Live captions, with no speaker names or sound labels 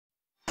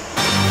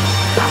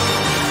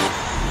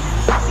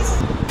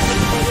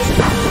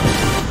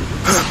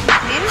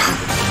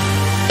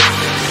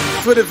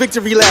for the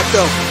victory lap,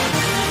 though.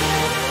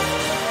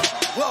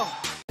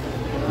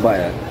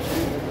 Vaya,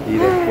 y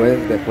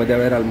después de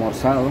haber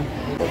almorzado,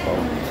 por favor,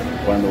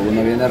 cuando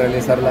uno viene a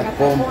realizar las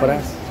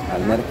compras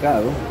al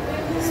mercado,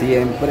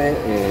 siempre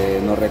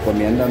nos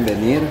recomiendan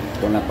venir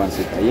con la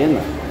pancita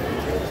llena.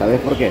 ¿Sabes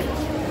por qué?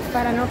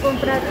 Para no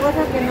comprar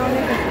cosas que no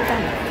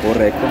necesitamos.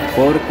 Correcto,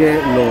 porque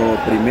lo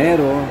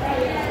primero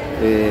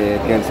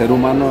que el ser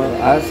humano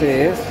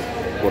hace es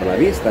por la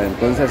vista.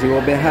 Entonces, si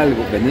vos ves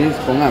algo, venís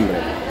con hambre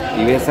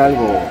y ves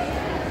algo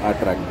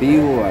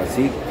atractivo,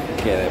 así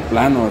que de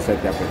plano se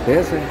te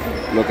apetece,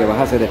 lo que vas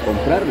a hacer es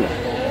comprarlo.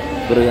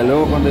 Pero ya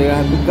luego cuando llegas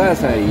a tu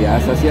casa y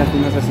ya sacias tu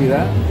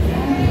necesidad,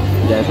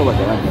 ya eso va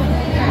quedando.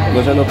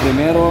 Entonces lo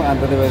primero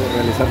antes de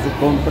realizar sus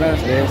compras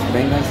es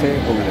vénganse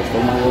con el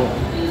estómago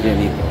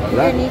llenito,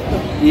 ¿verdad? Llenito.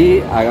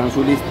 Y hagan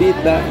su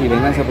listita y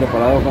vénganse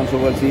preparados con su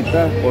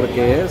bolsita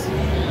porque es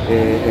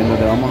en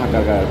donde vamos a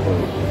cargar el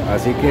producto.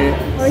 Así que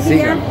hoy sí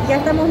ya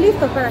estamos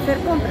listos para hacer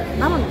compras.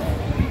 Vámonos.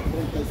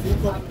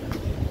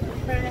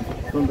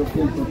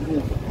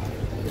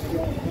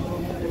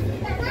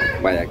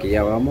 Vaya, aquí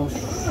ya vamos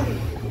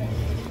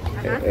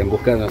en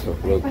busca de nuestros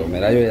productos.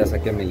 Mira, yo ya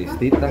saqué mi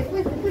listita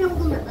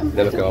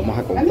de lo que vamos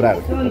a comprar.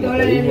 Como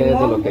te dije, es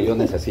de lo que yo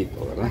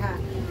necesito, ¿verdad? Ajá.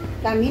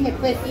 Camine,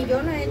 pues, si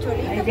yo no he hecho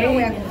lista, pero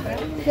voy a comprar.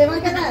 ¿Se van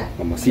a quedar?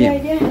 Como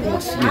siempre,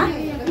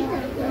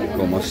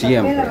 como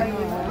siempre,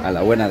 a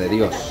la buena de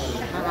Dios.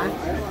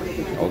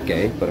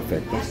 Ok,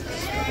 perfecto.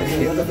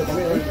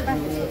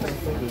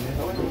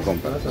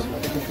 Compras.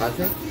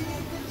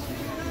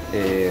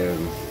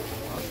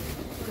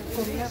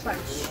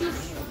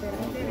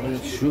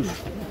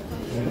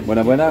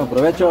 Buena,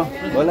 provecho.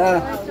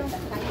 Hola.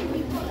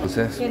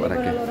 Entonces, para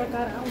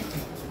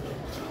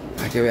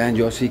que vean,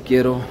 yo sí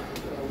quiero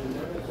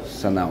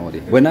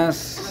zanahorias.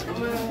 Buenas.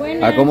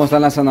 ¿Cómo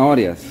están las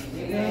zanahorias?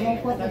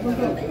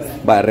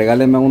 Va,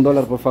 regálenme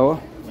 $1, por favor.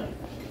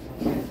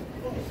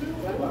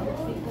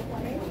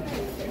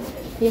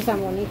 Y esa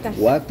bonita.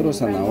 4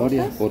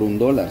 zanahorias por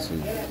 $1,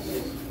 señor.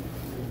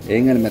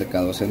 En el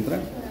mercado central.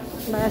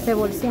 Va a ser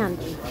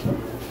bolseando.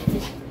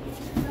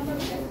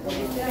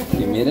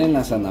 Y miren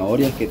las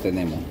zanahorias que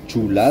tenemos.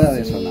 Chulada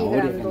de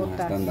zanahorias que nos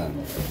están dando.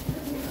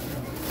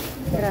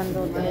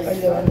 Grandotas.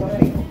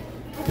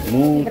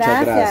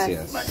 Muchas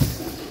gracias.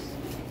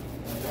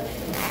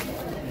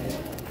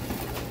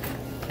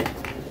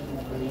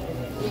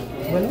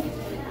 Bueno.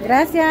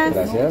 Gracias.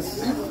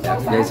 Gracias.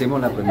 Ya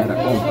hicimos la primera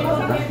compra,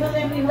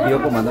 ¿verdad?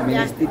 Yo comando mi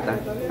listita,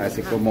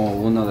 así como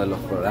uno de los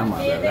programas,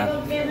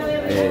 ¿verdad?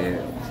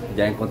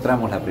 Ya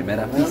encontramos la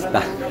primera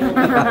pista.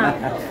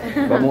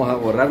 Vamos a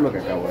borrar lo que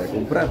acabo de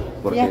comprar.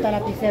 Porque ya está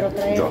lapicero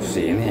otra vez. Yo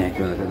sí, es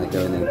que uno tiene que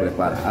venir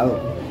preparado.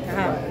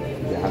 Ajá.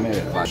 Déjame ver,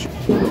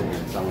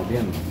 estamos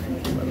viendo,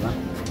 ¿verdad?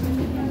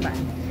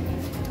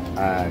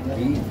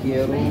 Aquí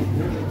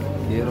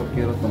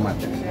quiero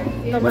tomates.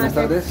 Buenas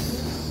tardes.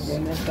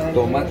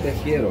 Tomates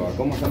quiero.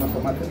 ¿Cómo están los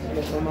tomates?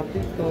 Los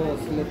tomatitos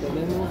le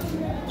tenemos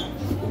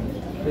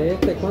de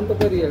este, ¿cuánto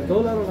quería? ¿El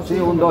dólar o la? Sí,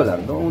 $1,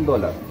 no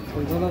 $1.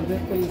 El dólar de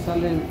este le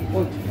salen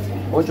 8.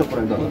 8 por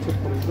el dólar. 8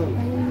 por el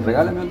dólar.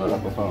 Regálame $1,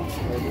 por favor.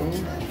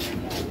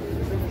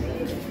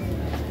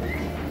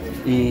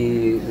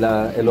 Y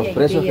los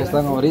precios que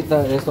están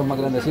ahorita, estos más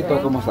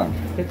grandecitos, ¿cómo están?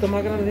 Estos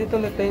más grandecitos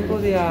le tengo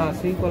de a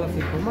 5 a las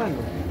 5 manos.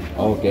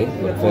 Ok,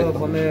 perfecto. Le puedo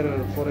poner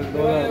por el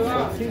dólar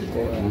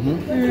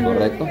 5.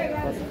 Correcto.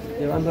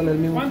 Llevándole el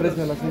mismo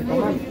precio a las 5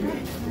 manos.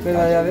 Pero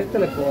allá de este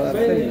le puedo dar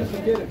 6.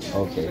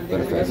 Ok,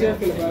 perfecto.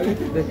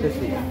 De este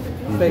sí,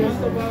 6.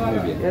 Muy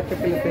bien. Este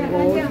que le tengo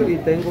 8 y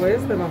tengo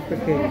este más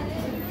pequeño.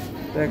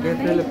 O sea que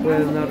este le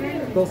pueden dar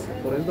 12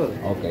 por el dólar.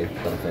 Ok,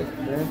 perfecto.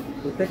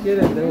 ¿Usted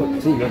quiere el de 8?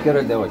 Sí, yo quiero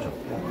el de 8,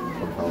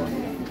 por favor.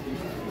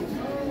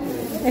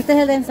 Este es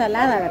el de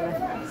ensalada, ¿verdad?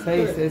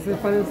 6, ese es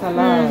para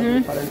ensalada,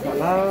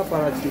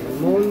 para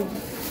chirimol,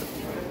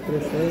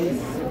 3-6,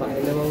 para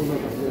le va uno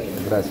también.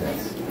 Gracias.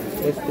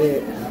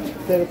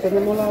 Pero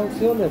tenemos las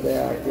opciones,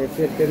 vea, que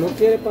si el que no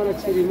quiere para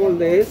chirimol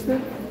de este,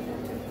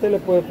 usted le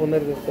puede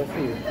poner de este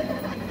así.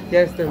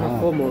 Ya este es más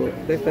cómodo,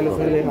 de este le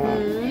sale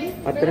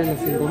a 3 a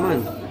 5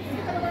 manos.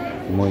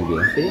 Muy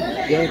bien. ¿Sí?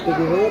 Ya este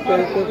video,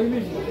 pero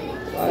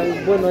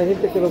bueno, hay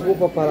gente que lo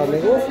ocupa para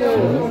negocio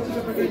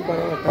y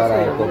para la casa.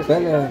 Para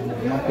cócteles,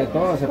 más que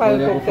todo, se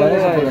podría ocupar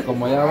eso, porque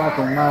como ya va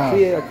con más...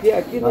 Sí,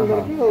 aquí en el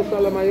mercado,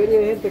 la mayoría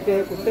de gente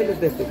que hace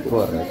cócteles de este tipo.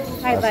 Correcto.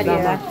 Hay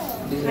variedad.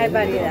 Hay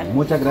variedad.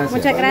 Muchas gracias.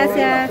 Muchas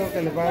gracias.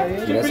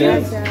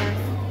 Gracias.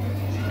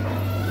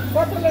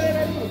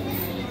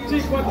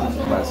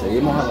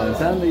 Seguimos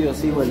avanzando y yo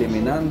sigo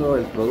eliminando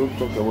el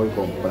producto que voy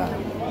comprando.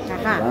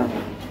 Ajá.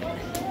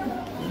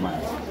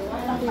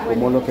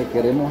 Como lo que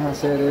queremos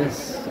hacer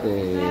es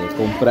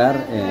comprar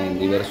en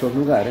diversos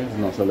lugares,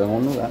 no solo en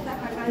un lugar,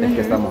 es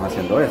que estamos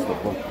haciendo esto.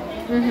 Pues.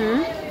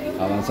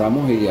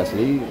 Avanzamos y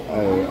así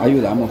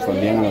ayudamos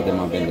también a los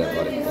demás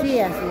vendedores. Sí,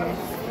 así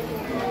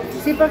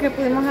es. Sí, porque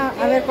pudimos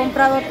haber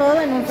comprado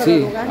todo en un solo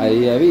lugar. Sí,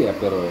 ahí había,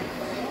 pero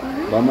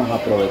vamos a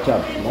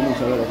aprovechar. Vamos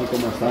a ver aquí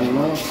cómo están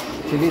los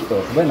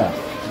chilitos. Buenas.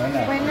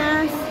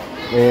 Buenas.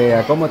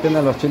 ¿Cómo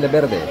tienen los chiles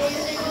verdes?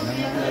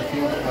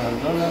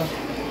 el dólar.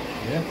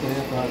 Y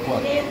estos al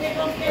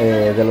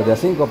 4. De los de a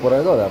 5 por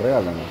el dólar,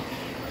 regálame.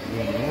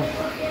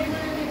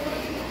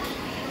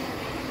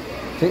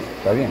 Sí,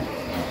 está bien.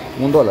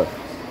 $1.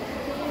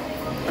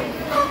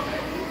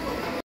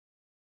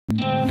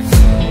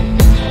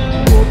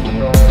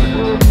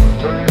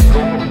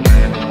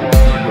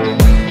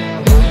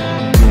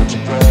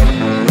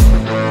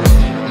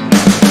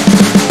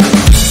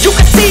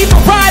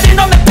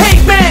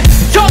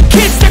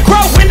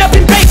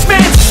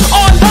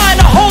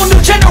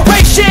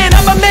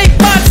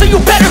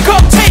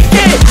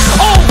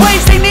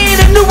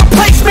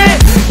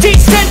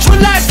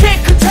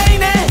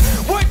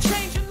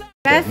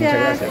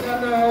 Gracias.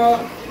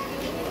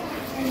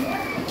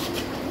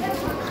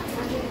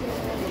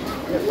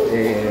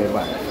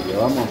 Bueno,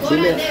 llevamos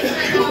chile.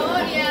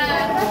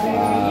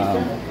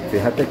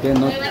 Fíjate que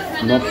no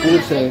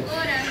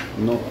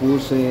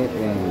puse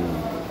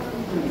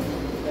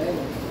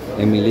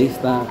en mi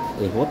lista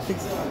ejotes,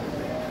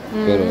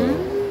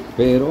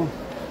 pero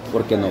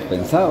porque no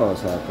pensaba, o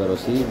sea, pero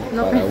sí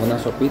no para una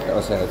sopita,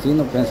 o sea, sí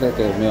no pensé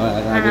que me iba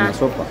a dar una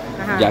sopa.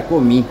 Ya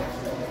comí,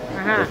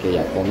 porque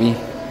ya comí.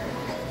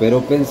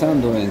 Pero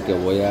pensando en que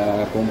voy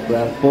a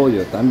comprar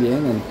pollo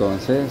también,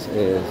 entonces,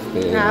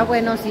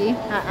 bueno, sí,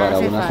 para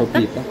hace una falta.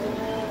 sopita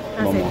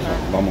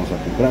vamos a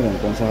comprar.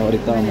 Entonces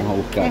ahorita vamos a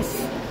buscar.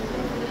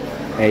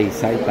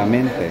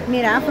 Exactamente.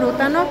 Mira,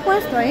 fruta no he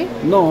puesto ahí.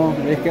 No,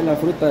 es que la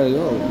fruta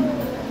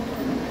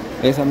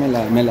esa me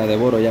la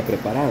devoro ya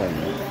preparada,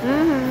 ¿no?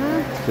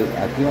 Sí,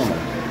 aquí vamos.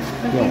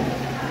 Aquí vamos.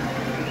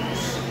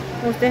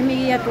 Usted es mi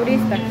guía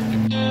turista.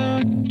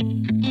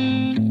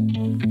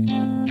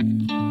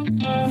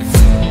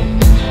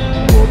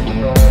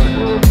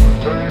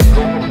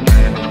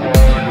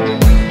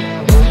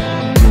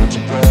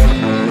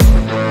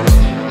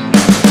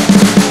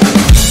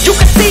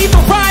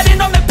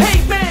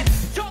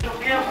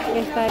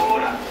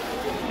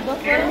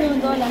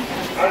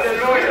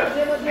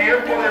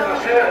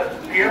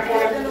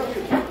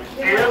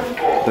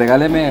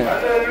 Regáleme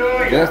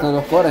de estos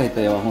 2 coras y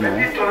te llevas uno. $1 de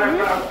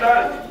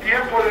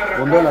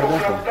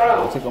estos,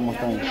 así como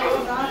están.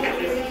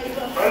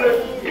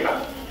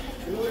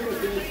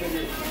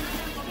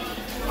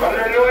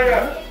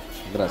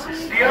 Gracias.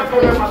 Tiempo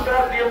de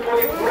matar, tiempo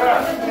de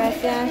curar.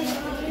 Gracias.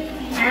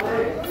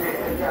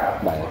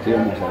 Vale, aquí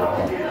vamos a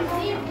buscar.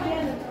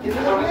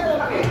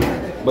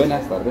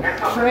 Buenas tardes.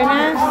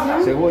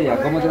 Buenas. Cebolla,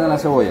 ¿cómo tiene la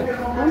cebolla?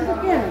 ¿Cuánto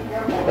tiene?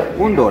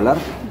 $1.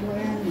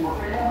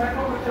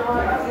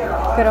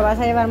 ¿Pero vas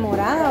a llevar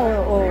morada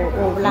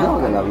o blanca? No,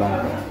 de la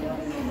blanca.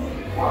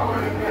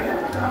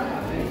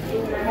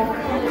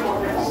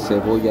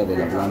 Cebolla de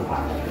la blanca.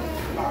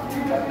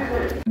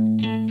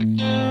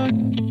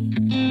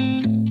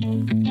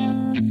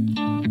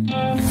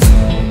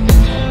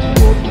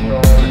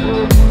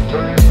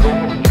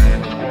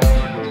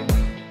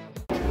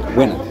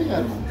 Buena.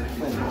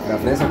 ¿La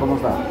fresa cómo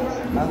está?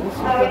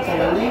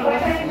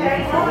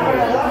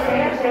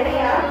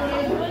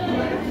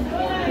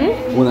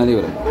 Una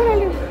libra.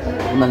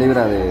 Una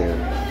libra de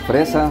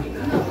fresa.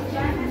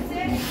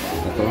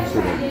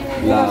 Entonces,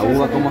 la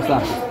uva ¿cómo está?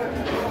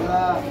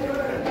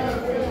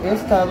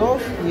 Esta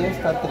 2 y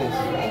esta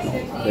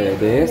 3.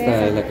 De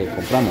esta es la que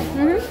compramos.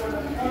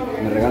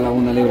 Me regala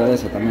una libra de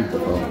esa también,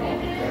 por favor.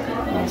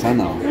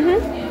 Manzana.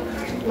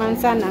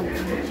 Manzana.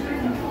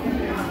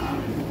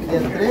 De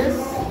 3,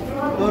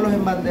 todos los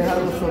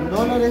embandejados son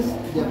dólares.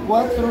 De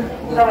 4, de 3,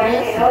 de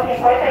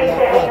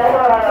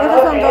 4.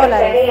 Esos son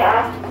dólares.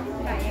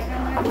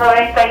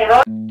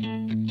 92.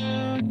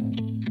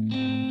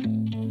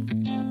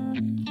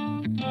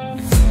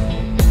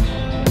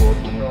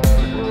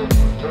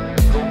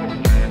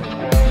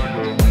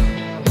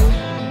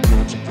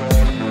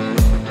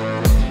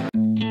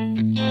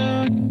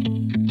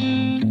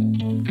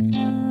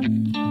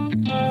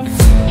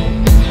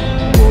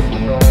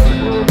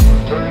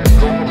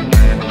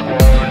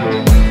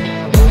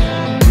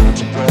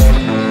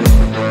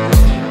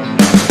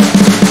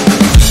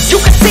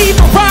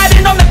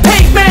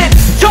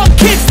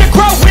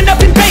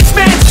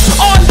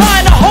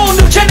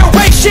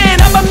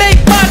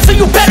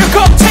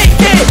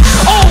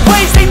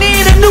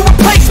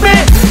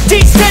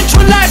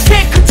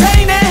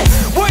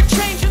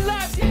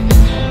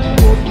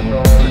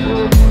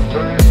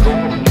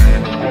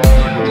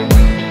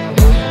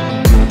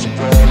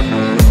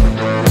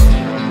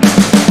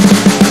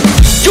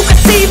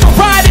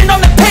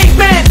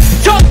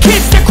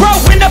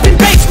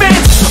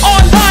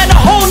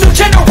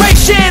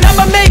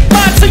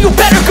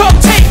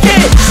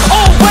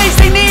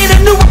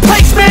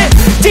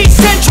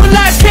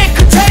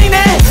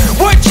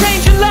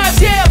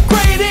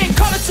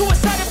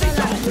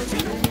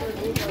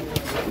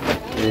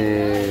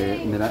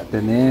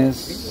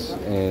 Tenés,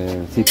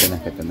 sí tenés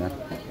que tener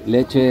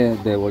leche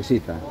de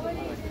bolsita,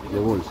 de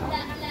bolsa.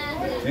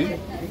 ¿Sí?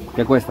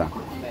 ¿Qué cuesta?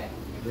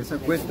 Esa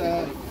cuesta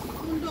 $1.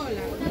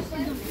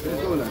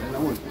 $3 en la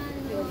bolsa.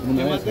 Una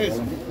 ¿Qué de más de esas,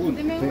 eso? ¿verdad? Uno.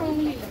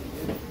 Sí.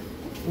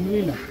 Un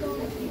lila.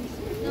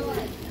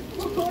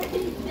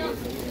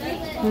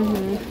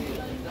 Uh-huh.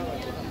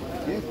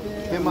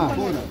 ¿Qué más?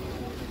 Una.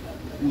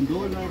 $1,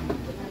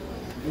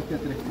 este a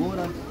 3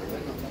 horas,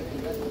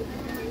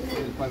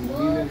 el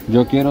palmolive.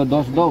 Yo quiero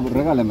dos,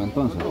 regáleme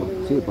entonces.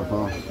 Sí, por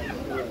favor.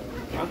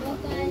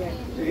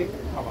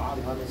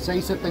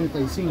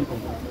 $6.75.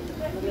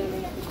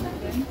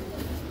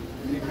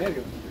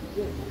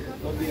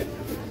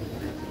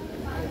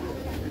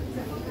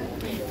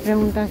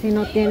 Pregunta si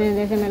no tienen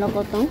de ese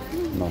melocotón.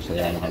 No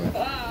sé, vamos a ver.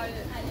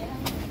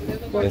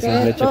 Porque Esa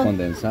es leche esto-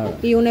 condensada.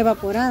 Y una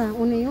evaporada,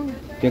 una y una.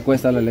 ¿Qué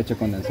cuesta la leche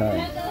condensada?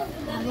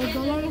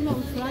 $2 la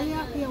Australia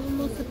y a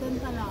unos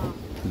 70 la...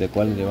 ¿De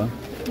cuál lleva?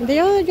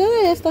 Yo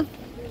de esta,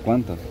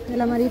 ¿Cuántas? de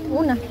la amarita,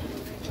 una.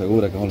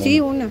 ¿Segura que es Sí,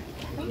 una.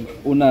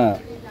 una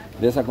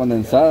de esa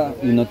condensada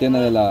y no tiene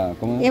de la...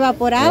 ¿cómo es?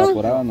 ¿Evaporada?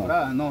 Evaporada no.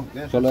 Ah, no,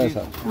 de Solo sí.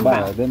 esa.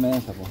 Vaya, deme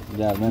esa, pues.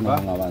 Ya al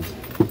menos un avance.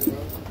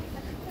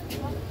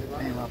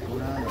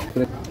 Evaporada.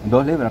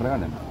 2 libras,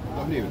 regáleme.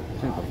 2 libras.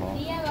 Sí, por favor.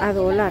 A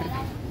dólar.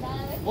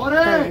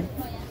 ¡Ore!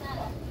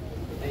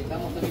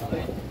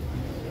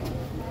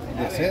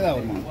 ¿De seda o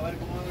no?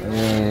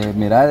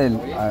 Mira, ellos...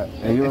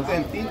 Este es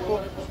el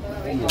tinto.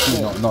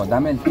 Sí, no,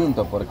 dame el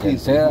tinto porque el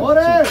seda...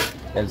 ¡Ore! sí,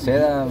 el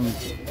seda,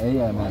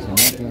 ella me enseñó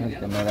que es el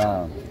que me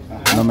da...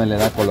 No me le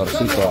da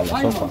colorcito a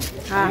la sopa.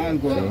 Ah,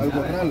 Algo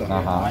ralo.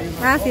 Ajá.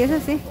 ah, sí, es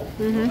así.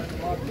 Ujú.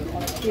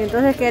 Y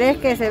entonces querés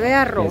que se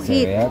vea Que se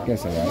rojito. vea, que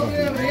se vea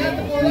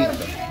rojito.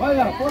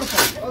 Vaya, porfa.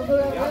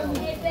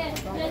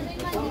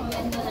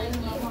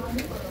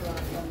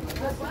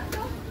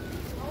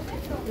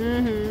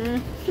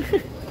 Ujú.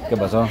 ¿Qué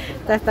pasó?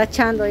 Está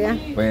tachando ya.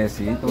 Pues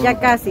sí, todo Ya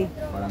casi.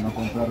 Para no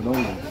comprar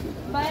doble.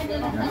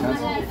 Ya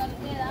casi.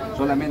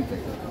 Solamente.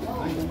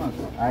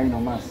 Ahí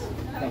nomás.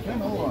 Café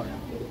no va.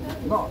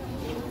 No.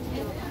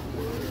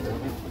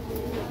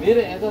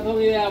 Mire, esas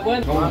son ideas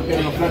buenas. ¿Cómo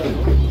quieren los plátanos?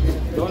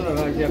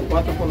 $2, ya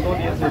 4 por 2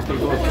 y es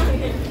 62.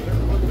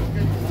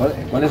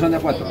 ¿Cuáles son de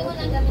 4?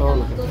 Todos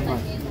los demás.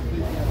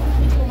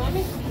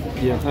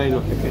 Y acá hay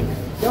los pequeños.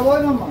 ¡Qué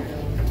bueno, man!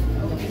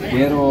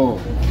 Quiero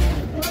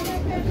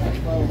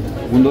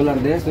 $1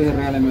 de esto y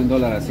regálame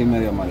 $1 así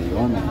medio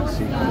amarillones,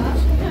 así.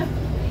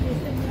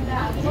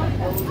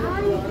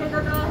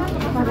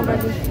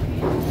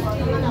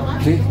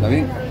 Sí, está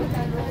bien.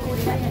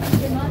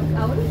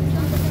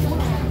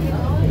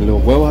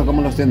 ¿Los huevos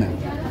cómo los tienen?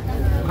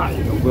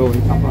 Ay, los huevos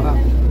están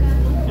baratos.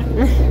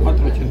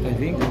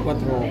 4.85,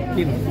 4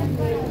 kilos.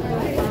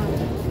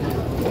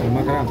 El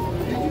más grande.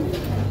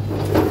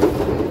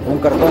 Un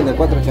cartón de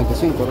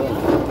 4.85,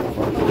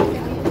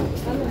 ¿verdad?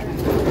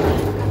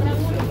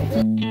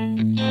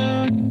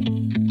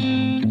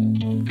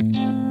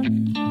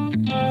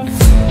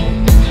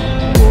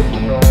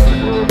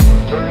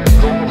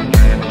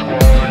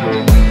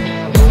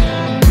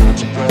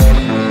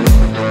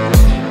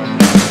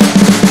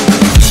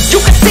 You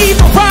can see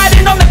the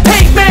riding on the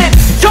pavement.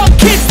 Young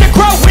kids, they're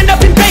growing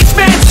up in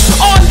basements.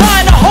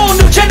 Online, a whole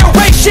new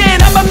generation.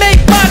 I'ma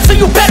make mine, so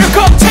you better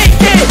go take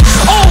it.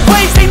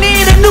 Always, they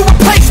need a new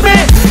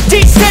replacement.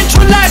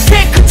 Decentralized,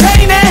 can't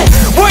contain it.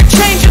 We're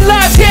changing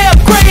lives, yeah,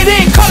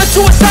 upgrading. Call it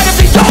suicide of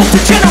the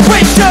older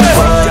generation.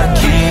 What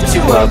keeps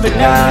you up at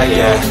night,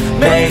 yeah?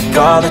 Make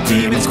all the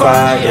demons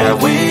quiet, yeah.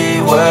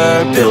 We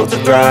were built to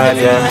thrive,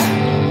 yeah.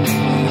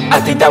 I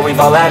think that we've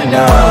all had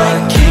enough.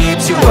 What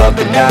keeps you up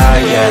at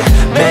night, yeah?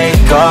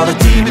 Make all the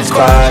demons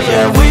quiet,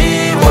 yeah.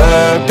 We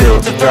were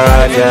built to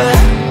thrive, yeah.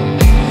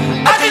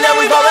 I think that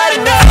we've all had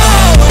enough.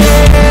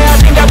 Yeah, I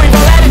think that we've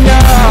all had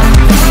enough.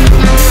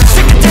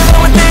 Sick of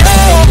dealing with the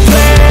old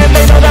plan.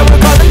 They know that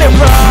we're calling it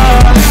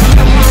wrong.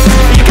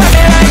 You got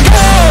me like,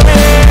 oh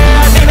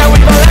yeah, I think that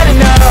we've all had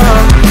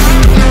enough.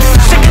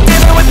 Sick of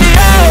dealing with the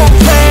old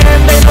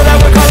plan. They know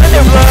that we're calling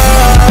it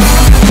wrong.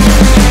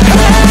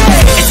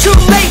 Hey, it's too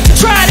late to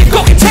try to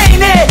go contain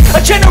it. A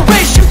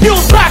generation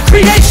fueled by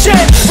creation.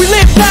 We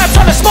live lives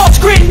on a small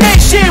screen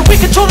nation. We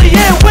control the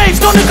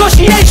airwaves, no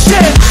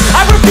negotiation.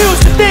 I refuse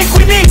to think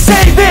we need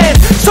saving.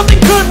 Something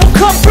good will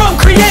come from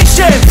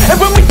creation. And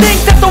when we think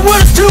that the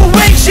world is too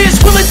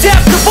anxious, we'll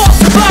adapt, evolve,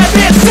 survive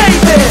and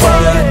save it.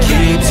 What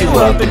keeps you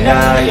up at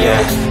night, yeah?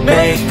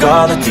 Make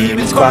all the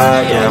demons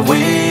quiet, yeah.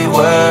 We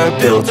were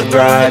built to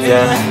thrive,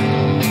 yeah.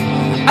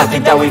 I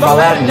think that we've all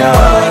had enough.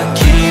 What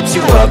keeps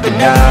you up at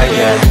night,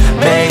 yeah?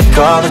 Make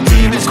all the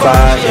demons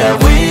quiet, yeah.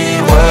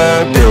 We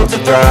were built to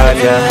thrive,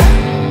 yeah.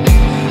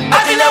 I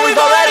think that we've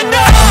all had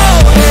enough.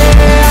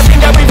 Yeah, I think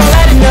that we've all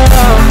had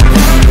enough.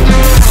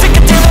 Sick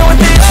of dealing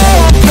with the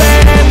old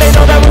plan. They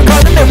know that we're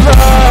calling it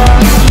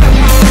wrong.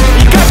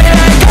 You got me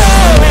like,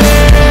 oh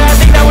yeah, I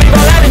think that we've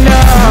all had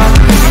enough.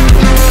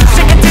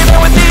 Sick of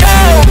dealing with the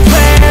old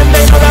plan.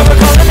 They know that we're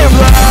calling it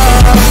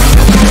wrong.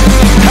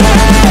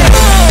 Hey,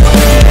 oh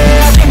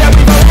yeah, I think that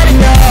we've all had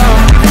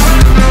enough.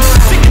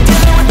 Sick of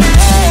dealing with the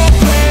old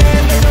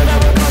plan. They know that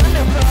we're calling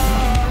it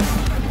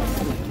wrong.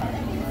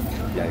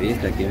 Ya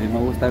viste, aquí a mí me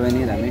gusta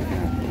venir a mí.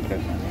 Porque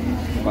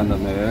cuando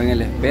me veo en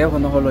el espejo,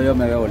 no solo yo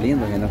me veo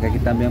lindo, sino que aquí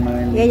también me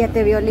ven Y ella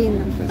te vio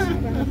lindo. Pues sí.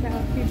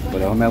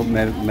 Por eso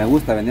me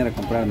gusta venir a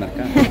comprar al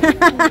mercado.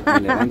 Me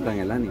levantan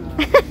el ánimo.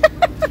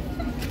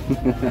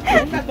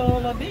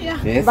 Todos los días.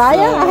 Eso.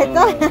 Vaya, ahí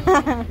está.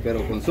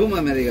 Pero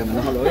consúmame, dígame,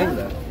 no se lo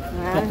venda.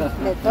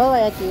 De todo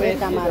hay aquí, de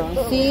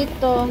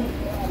camaroncito,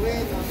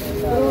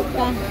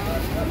 fruta.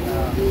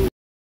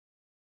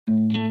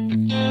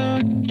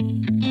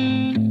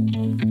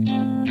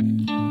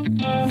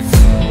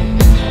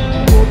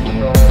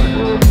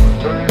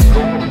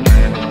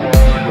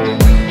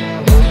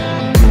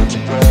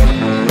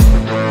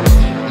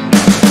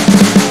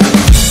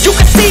 You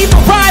can see me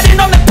riding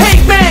on the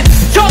pavement.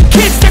 Young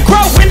kids, they're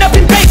growing up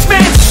in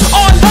basements.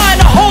 Online,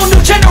 a whole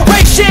new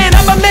generation.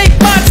 I'ma make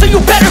mine, so you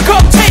better go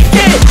take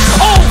it.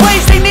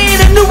 Always they need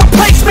a new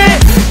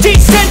replacement.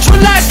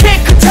 Decentralized,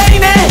 can't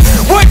contain it.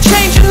 We're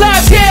changing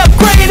lives, yeah,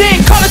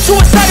 upgrading. Call it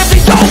suicide of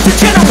the older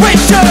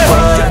generation.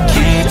 What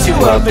keeps you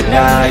up at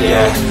night,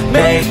 yeah?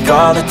 Make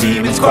all the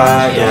demons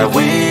quiet, yeah.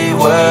 We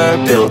were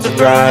built to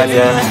thrive,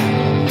 yeah.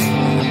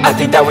 I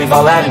think that we've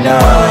all had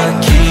enough.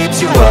 What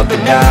keeps you up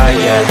at night,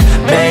 yeah?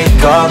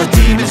 Make all the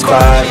demons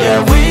quiet, yeah.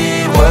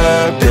 We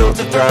were built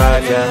to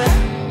thrive, yeah.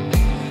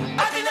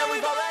 I think that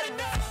we've all had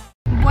enough.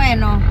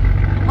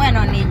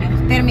 Bueno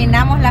niños,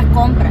 terminamos las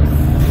compras.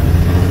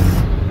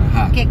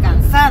 Ajá. Qué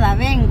cansada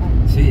vengo.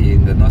 Sí,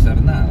 de no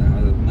hacer nada,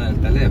 no el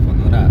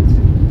teléfono, gracias.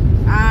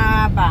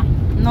 Ah, va.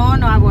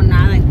 No hago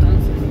nada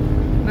entonces.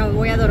 Me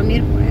voy a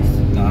dormir por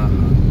eso.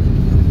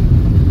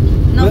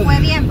 No Pues, fue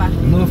bien, va.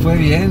 No fue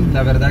bien,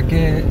 la verdad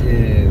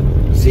que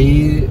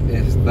sí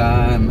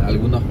están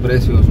algunos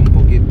precios un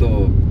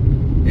poquito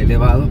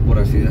elevados, por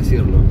así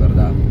decirlo,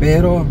 ¿verdad?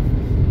 Pero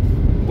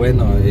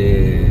bueno,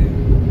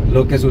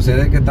 lo que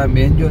sucede es que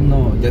también yo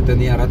ya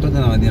tenía rato de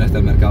no venir hasta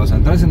el mercado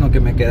central, sino que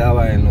me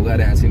quedaba en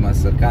lugares así más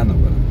cercanos,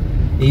 ¿verdad?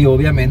 Y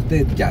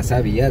obviamente ya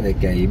sabía de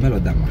que ahí me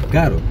los dan más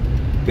caro,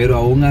 pero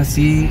aún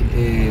así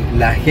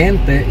la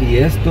gente, y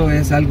esto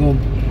es algo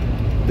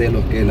de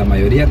lo que la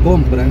mayoría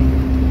compran,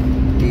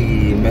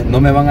 y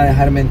no me van a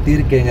dejar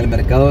mentir, que en el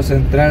mercado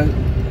central,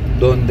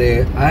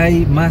 donde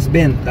hay más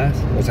ventas,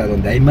 o sea,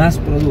 donde hay más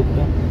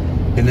producto,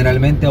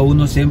 generalmente a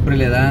uno siempre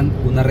le dan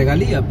una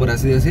regalía, por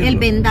así decirlo. El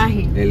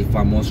vendaje. El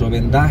famoso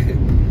vendaje.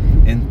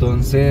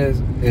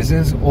 Entonces, esa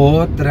es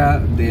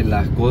otra de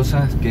las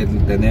cosas que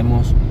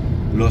tenemos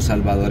los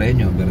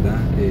salvadoreños, ¿verdad?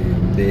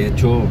 De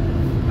hecho,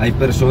 hay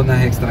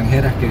personas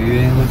extranjeras que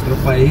viven en nuestro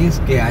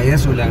país que a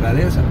eso le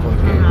agradecen,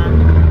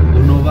 porque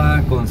uno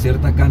va con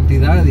cierta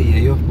cantidad y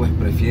ellos pues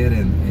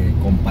prefieren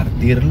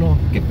compartirlo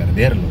que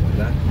perderlo,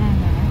 ¿verdad?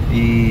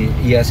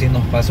 Y así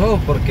nos pasó,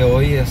 porque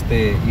hoy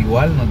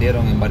igual nos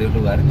dieron en varios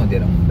lugares, nos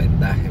dieron un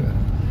vendaje, ¿verdad?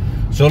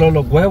 Solo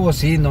los huevos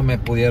sí no me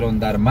pudieron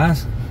dar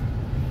más,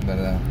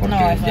 ¿verdad? Porque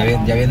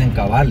no, ya vienen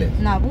cabales.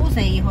 No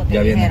abuse, hijo, te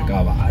Ya vienen dijeron.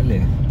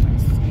 cabales.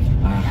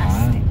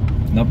 Ajá.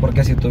 No,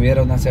 porque si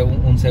tuviera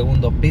un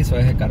segundo piso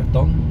ese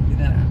cartón,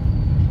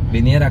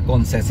 viniera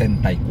con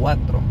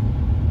 64.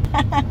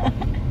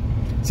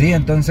 Sí,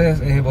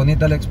 entonces es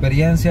bonita la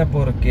experiencia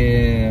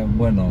porque,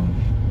 bueno,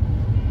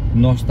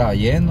 no está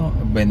lleno.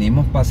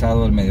 Venimos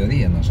pasado el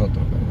mediodía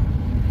nosotros,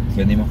 ¿verdad?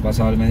 Venimos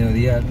pasado el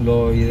mediodía.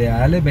 Lo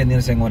ideal es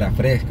venirse en horas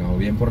frescas, o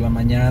bien por la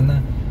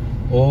mañana,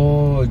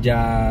 o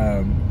ya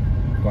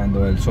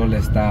cuando el sol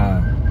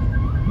está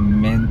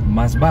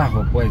más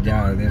bajo, pues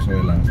ya de eso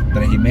de las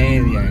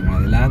 3:30 en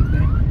adelante,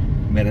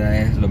 ¿verdad?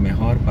 Es lo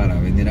mejor para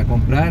venir a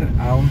comprar,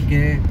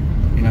 aunque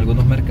en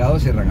algunos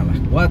mercados cierran a las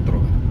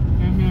 4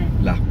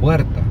 las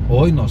puertas.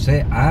 Hoy no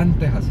sé,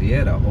 antes así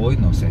era, hoy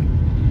no sé.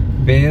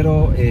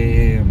 Pero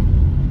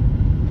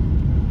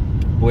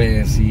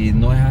pues si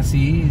no es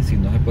así, si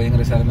no se puede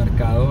ingresar al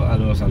mercado, a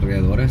los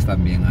alrededores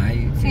también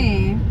hay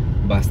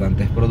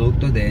bastantes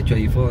productos. De hecho,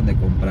 ahí fue donde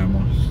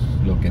compramos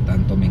lo que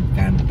tanto me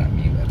encanta a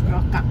mí, ¿verdad?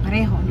 Los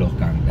cangrejos. Los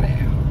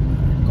cangrejos,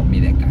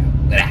 comida de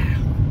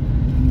cangrejo.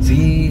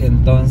 Sí,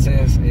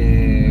 entonces,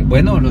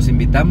 bueno, los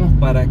invitamos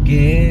para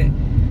que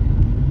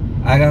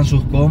hagan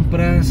sus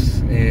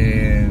compras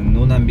en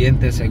un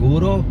ambiente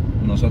seguro.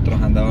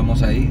 Nosotros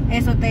andábamos ahí.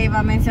 Eso te iba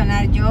a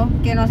mencionar yo,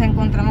 que nos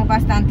encontramos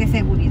bastante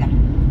seguridad.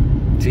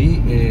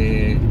 Sí,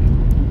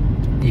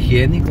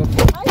 higiénico.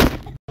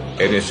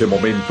 En ese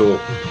momento,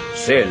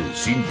 Cell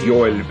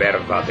sintió el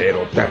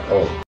verdadero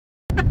terror.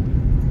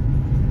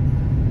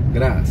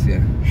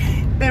 Gracias.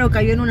 Pero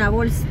cayó en una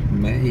bolsa.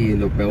 Y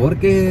lo peor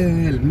que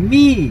es el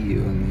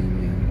mío.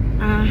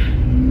 Ah,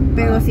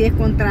 pero si es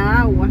contra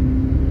agua.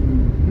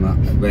 No,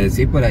 pues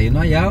sí, por ahí no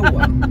hay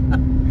agua.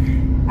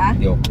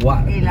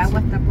 El agua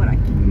está por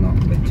aquí. No,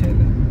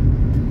 lechela.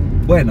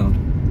 Bueno,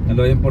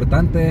 lo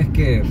importante es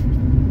que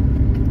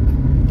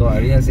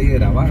todavía sigue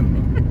grabando.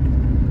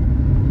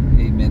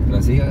 Y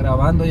mientras siga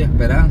grabando hay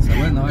esperanza.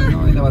 Bueno,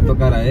 hoy le va a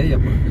tocar a ella,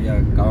 porque ya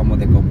acabamos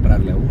de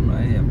comprarle uno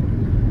a ella.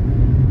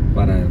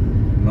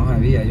 No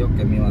sabía yo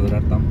que me iba a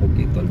durar tan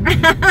poquito el mío.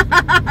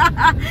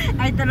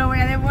 Ahí te lo voy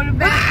a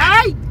devolver.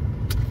 ¡Ay!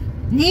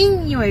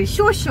 Niño, el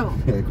chucho.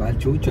 ¿Cuál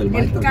chucho? El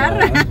maestro.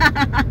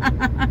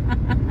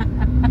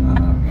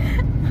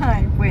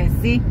 Ay, pues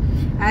sí.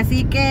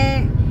 Así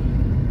que,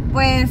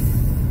 pues,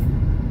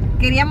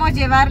 queríamos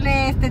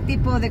llevarle este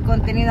tipo de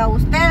contenido a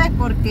ustedes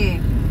porque,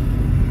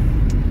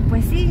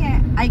 pues sí,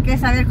 hay que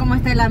saber cómo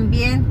está el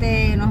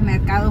ambiente en los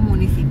mercados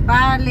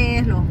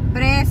municipales, los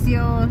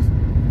precios.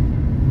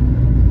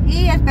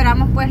 y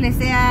esperamos pues les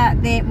sea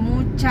de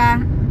mucha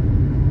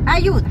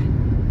ayuda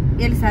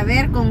el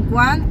saber con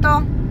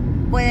cuánto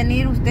pueden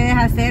ir ustedes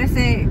a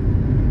hacerse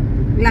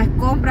las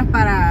compras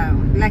para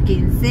la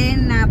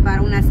quincena,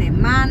 para una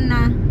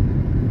semana,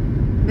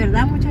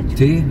 ¿verdad, muchachos?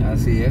 Sí,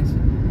 así es.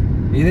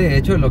 Y de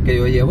hecho lo que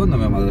yo llevo no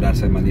me va a durar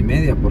semana y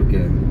media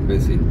porque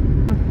pues sí.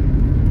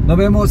 Nos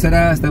vemos,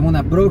 será hasta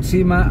una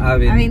próxima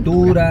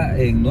aventura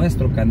en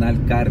nuestro canal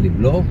Carly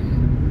Blog.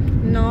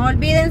 No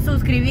olviden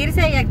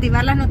suscribirse y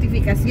activar las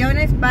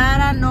notificaciones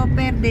para no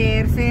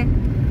perderse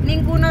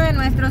ninguno de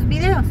nuestros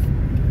videos.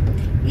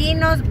 Y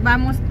nos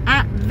vamos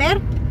a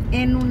ver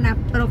en una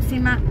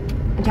próxima,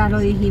 ya lo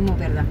dijimos,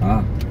 ¿verdad?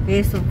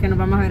 Eso, que nos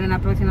vamos a ver en la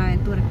próxima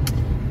aventura.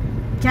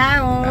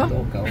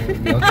 Chao.